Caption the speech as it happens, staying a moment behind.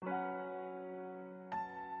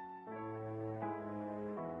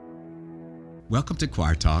Welcome to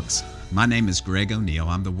Choir Talks. My name is Greg O'Neill.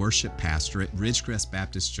 I'm the worship pastor at Ridgecrest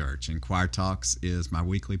Baptist Church, and Choir Talks is my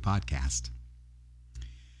weekly podcast.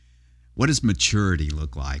 What does maturity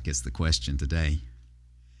look like is the question today.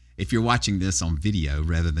 If you're watching this on video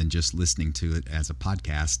rather than just listening to it as a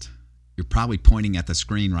podcast, you're probably pointing at the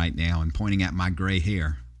screen right now and pointing at my gray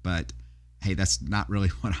hair, but hey, that's not really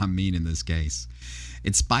what I mean in this case.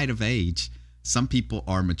 In spite of age, some people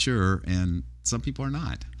are mature and some people are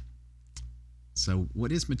not. So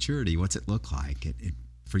what is maturity? What's it look like?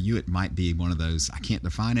 For you, it might be one of those, I can't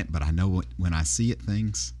define it, but I know when I see it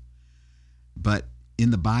things. But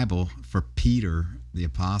in the Bible, for Peter, the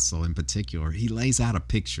apostle in particular, he lays out a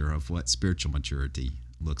picture of what spiritual maturity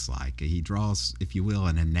looks like. He draws, if you will,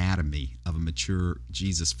 an anatomy of a mature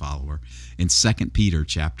Jesus follower in 2 Peter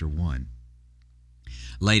chapter 1.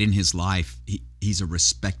 Late in his life, he's a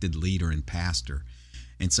respected leader and pastor.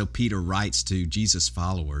 And so Peter writes to Jesus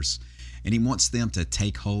followers, and he wants them to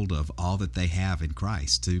take hold of all that they have in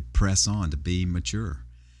Christ, to press on, to be mature.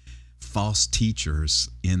 False teachers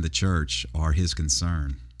in the church are his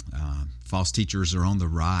concern. False teachers are on the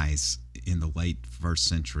rise in the late first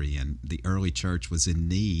century, and the early church was in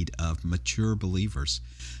need of mature believers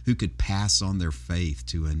who could pass on their faith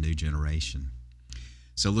to a new generation.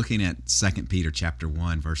 So looking at 2 Peter chapter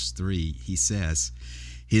 1, verse 3, he says,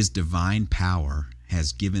 "His divine power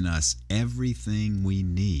has given us everything we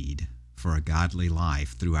need for a godly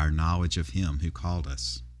life through our knowledge of him who called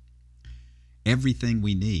us." Everything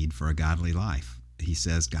we need for a godly life, he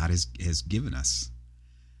says, God has given us.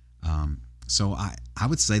 So I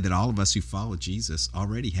would say that all of us who follow Jesus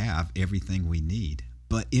already have everything we need.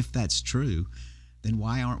 But if that's true, then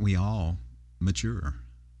why aren't we all mature?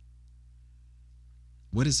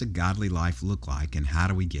 What does a godly life look like, and how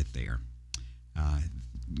do we get there?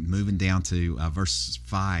 Moving down to verse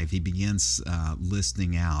 5, he begins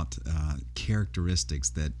listing out characteristics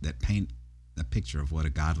that paint a picture of what a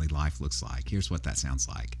godly life looks like. Here's what that sounds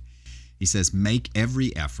like. He says, "Make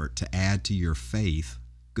every effort to add to your faith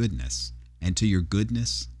goodness, and to your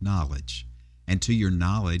goodness knowledge, and to your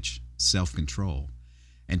knowledge self-control,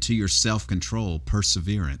 and to your self-control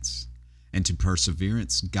perseverance, and to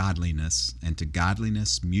perseverance godliness, and to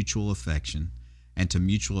godliness mutual affection, and to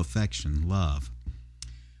mutual affection love."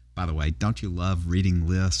 By the way, don't you love reading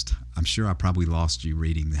lists? I'm sure I probably lost you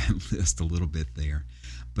reading that list a little bit there.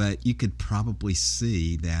 But you could probably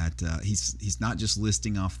see that he's not just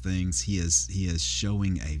listing off things. He is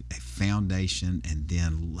showing a foundation and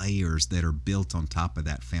then layers that are built on top of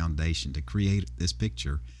that foundation to create this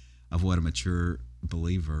picture of what a mature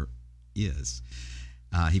believer is.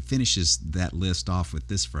 He finishes that list off with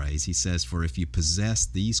this phrase. He says, "For if you possess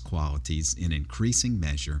these qualities in increasing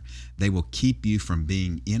measure, they will keep you from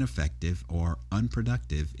being ineffective or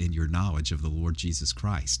unproductive in your knowledge of the Lord Jesus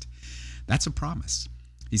Christ." That's a promise.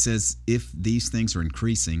 He says, if these things are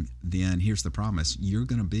increasing, then here's the promise. You're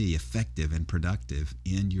going to be effective and productive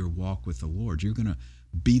in your walk with the Lord. You're going to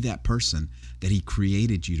be that person that he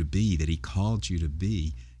created you to be, that he called you to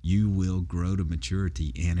be. You will grow to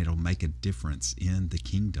maturity, and it'll make a difference in the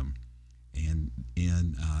kingdom and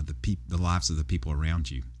in the lives of the people around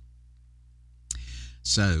you.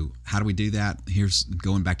 So how do we do that? Here's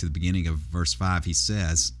going back to the beginning of verse 5. He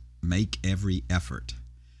says, make every effort.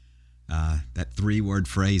 That three-word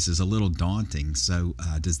phrase is a little daunting. So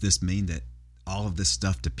does this mean that all of this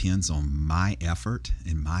stuff depends on my effort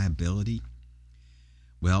and my ability?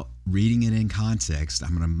 Well, reading it in context, I'm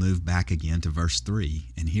going to move back again to verse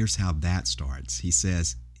 3, and here's how that starts. He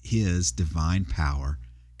says, his divine power,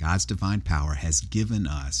 God's divine power, has given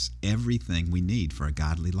us everything we need for a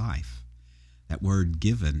godly life. That word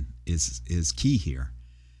given is key here.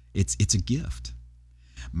 It's a gift.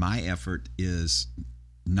 My effort is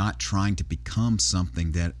not trying to become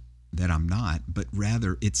something that I'm not, but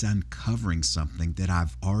rather it's uncovering something that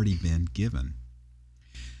I've already been given.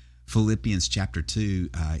 Philippians chapter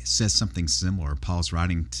 2 says something similar. Paul's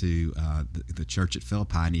writing to the church at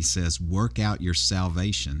Philippi, and he says, work out your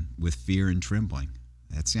salvation with fear and trembling.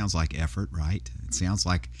 That sounds like effort, right? It sounds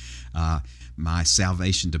like my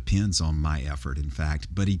salvation depends on my effort, in fact.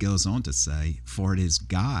 But he goes on to say, for it is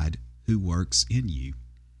God who works in you.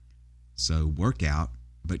 So work out,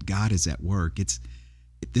 but God is at work.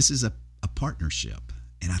 This is a partnership.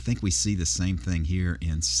 And I think we see the same thing here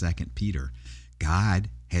in 2 Peter. God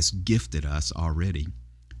has gifted us already,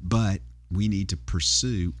 but we need to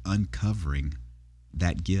pursue uncovering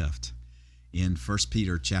that gift. In 1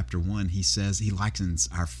 Peter chapter 1, he says he likens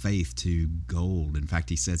our faith to gold. In fact,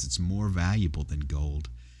 he says it's more valuable than gold.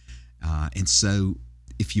 And so,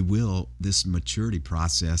 if you will, this maturity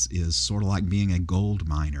process is sort of like being a gold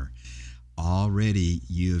miner. already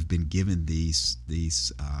you have been given these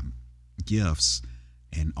gifts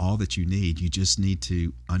and all that you need. You just need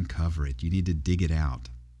to uncover it. You need to dig it out.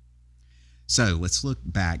 So let's look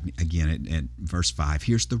back again at verse 5.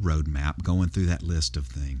 Here's the roadmap going through that list of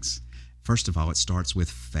things. First of all, it starts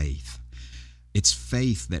with faith. It's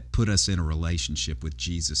faith that put us in a relationship with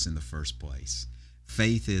Jesus in the first place.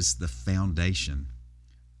 Faith is the foundation,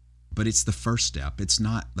 but it's the first step. It's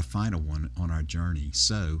not the final one on our journey.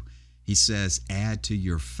 So he says, add to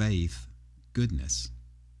your faith goodness.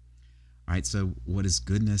 All right, so what is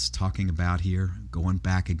goodness talking about here? Going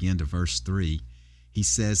back again to verse 3. He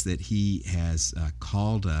says that he has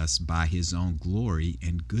called us by his own glory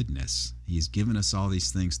and goodness. He has given us all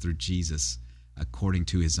these things through Jesus according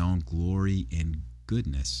to his own glory and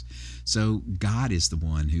goodness. So God is the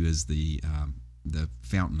one who is the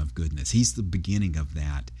fountain of goodness. He's the beginning of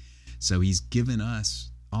that. So he's given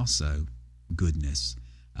us also goodness.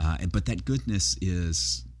 But that goodness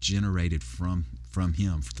is generated from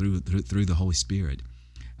him through the Holy Spirit.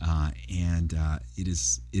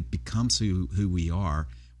 It becomes who we are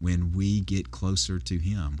when we get closer to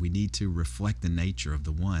him. We need to reflect the nature of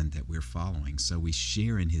the one that we're following. So we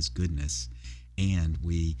share in his goodness and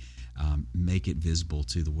we make it visible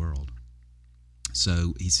to the world.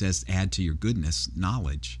 So he says, add to your goodness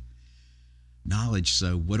knowledge. Knowledge,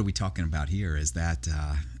 so what are we talking about here? Is that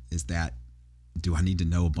do I need to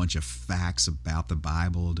know a bunch of facts about the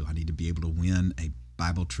Bible? Do I need to be able to win a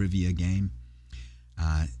Bible trivia game?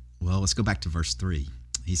 Well, let's go back to verse 3.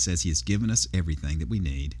 He says he has given us everything that we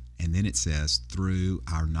need, and then it says, through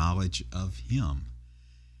our knowledge of him.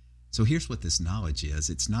 So here's what this knowledge is.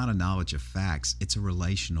 It's not a knowledge of facts. It's a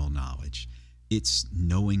relational knowledge. It's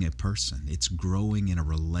knowing a person. It's growing in a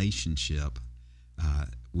relationship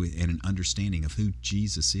and an understanding of who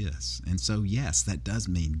Jesus is. And so, yes, that does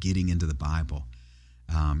mean getting into the Bible,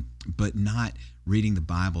 but not reading the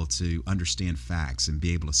Bible to understand facts and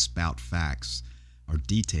be able to spout facts or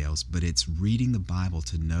details, but it's reading the Bible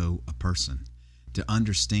to know a person, to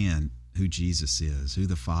understand who Jesus is, who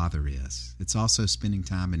the Father is. It's also spending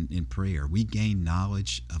time in prayer. We gain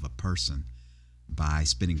knowledge of a person by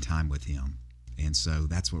spending time with him. And so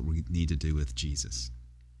that's what we need to do with Jesus.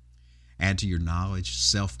 Add to your knowledge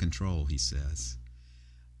self-control, he says.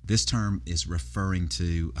 This term is referring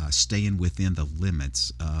to staying within the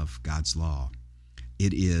limits of God's law.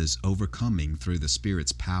 It is overcoming through the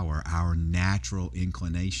Spirit's power our natural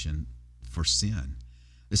inclination for sin.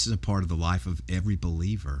 This is a part of the life of every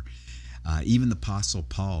believer. Even the Apostle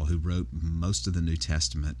Paul, who wrote most of the New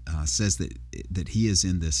Testament, says that he is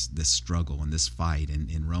in this struggle and this fight. And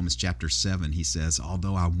in Romans chapter 7, he says,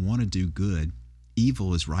 although I want to do good,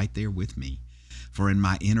 evil is right there with me. For in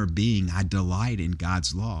my inner being, I delight in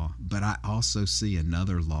God's law, but I also see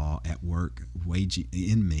another law at work waging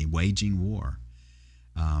war.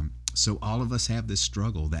 So all of us have this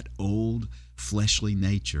struggle, that old fleshly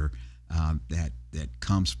nature that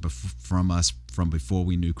comes from us from before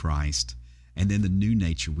we knew Christ, and then the new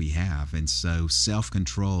nature we have. And so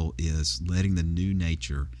self-control is letting the new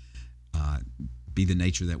nature be the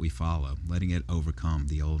nature that we follow, letting it overcome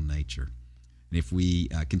the old nature. And if we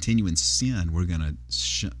continue in sin, we're going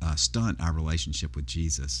to stunt our relationship with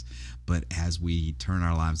Jesus. But as we turn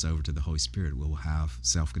our lives over to the Holy Spirit, we'll have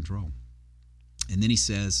self-control. And then he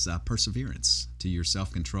says perseverance. To your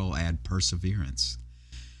self-control, add perseverance.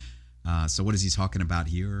 So what is he talking about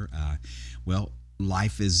here? Well,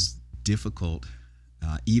 life is difficult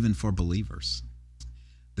even for believers.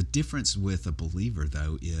 The difference with a believer,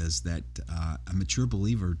 though, is that a mature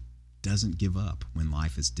believer doesn't give up when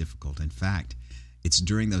life is difficult. In fact, it's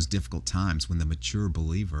during those difficult times when the mature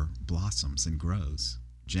believer blossoms and grows.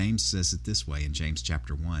 James says it this way in James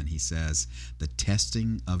chapter 1. He says, the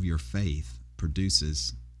testing of your faith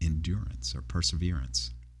produces endurance or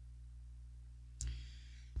perseverance.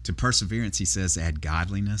 To perseverance, he says, add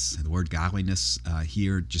godliness. The word godliness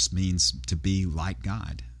here just means to be like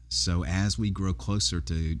God. So as we grow closer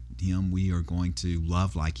to him, we are going to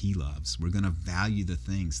love like he loves. We're going to value the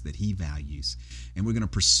things that he values, and we're going to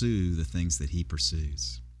pursue the things that he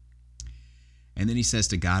pursues. And then he says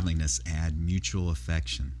to godliness, add mutual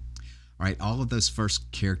affection. All right, all of those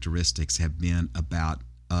first characteristics have been about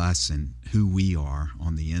us and who we are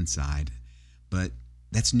on the inside, but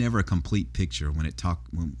that's never a complete picture when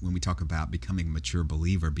we talk about becoming a mature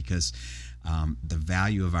believer, because the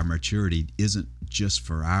value of our maturity isn't just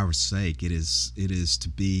for our sake. It is to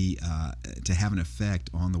be to have an effect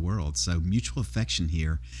on the world. So mutual affection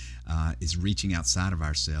here is reaching outside of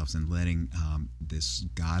ourselves and letting this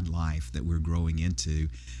God life that we're growing into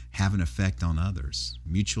have an effect on others.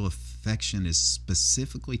 Mutual affection is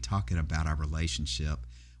specifically talking about our relationship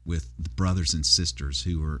with brothers and sisters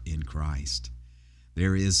who are in Christ.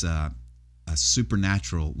 There is a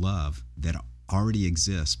supernatural love that already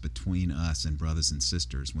exists between us and brothers and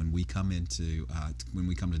sisters. When we come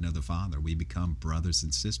to know the Father, we become brothers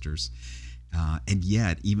and sisters. And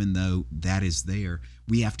yet, even though that is there,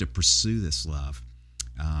 we have to pursue this love.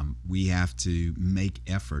 We have to make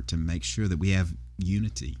effort to make sure that we have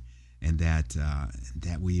unity, and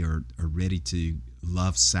that we are ready to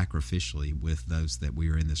love sacrificially with those that we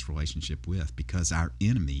are in this relationship with, because our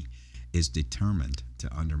enemy is determined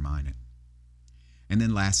to undermine it. And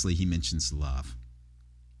then lastly, he mentions love.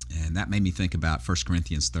 And that made me think about 1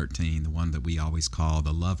 Corinthians 13, the one that we always call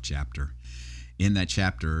the love chapter. In that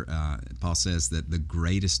chapter, Paul says that the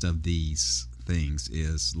greatest of these things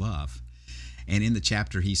is love. And in the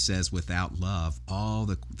chapter, he says, without love, all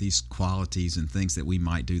these qualities and things that we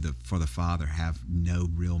might do for the Father have no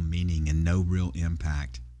real meaning and no real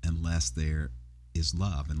impact unless there is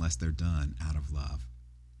love, unless they're done out of love.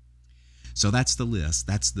 So that's the list.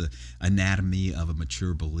 That's the anatomy of a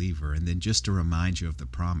mature believer. And then just to remind you of the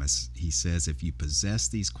promise, he says, if you possess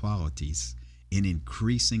these qualities in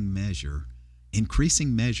increasing measure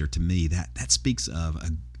to me, that speaks of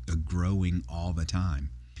a growing all the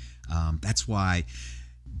time. That's why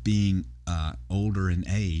being older in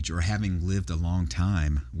age, or having lived a long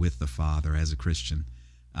time with the Father as a Christian,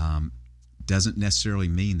 doesn't necessarily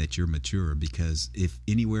mean that you're mature, because if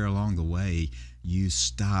anywhere along the way you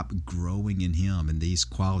stop growing in Him and these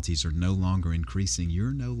qualities are no longer increasing,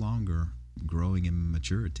 you're no longer growing in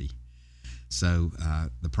maturity. So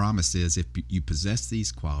the promise is, if you possess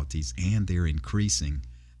these qualities and they're increasing,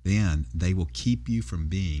 then they will keep you from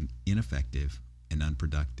being ineffective and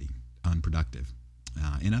unproductive.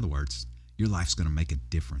 In other words, your life's going to make a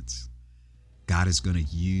difference. God is going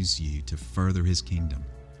to use you to further His kingdom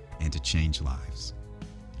and to change lives.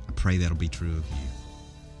 I pray that'll be true of you.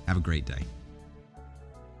 Have a great day.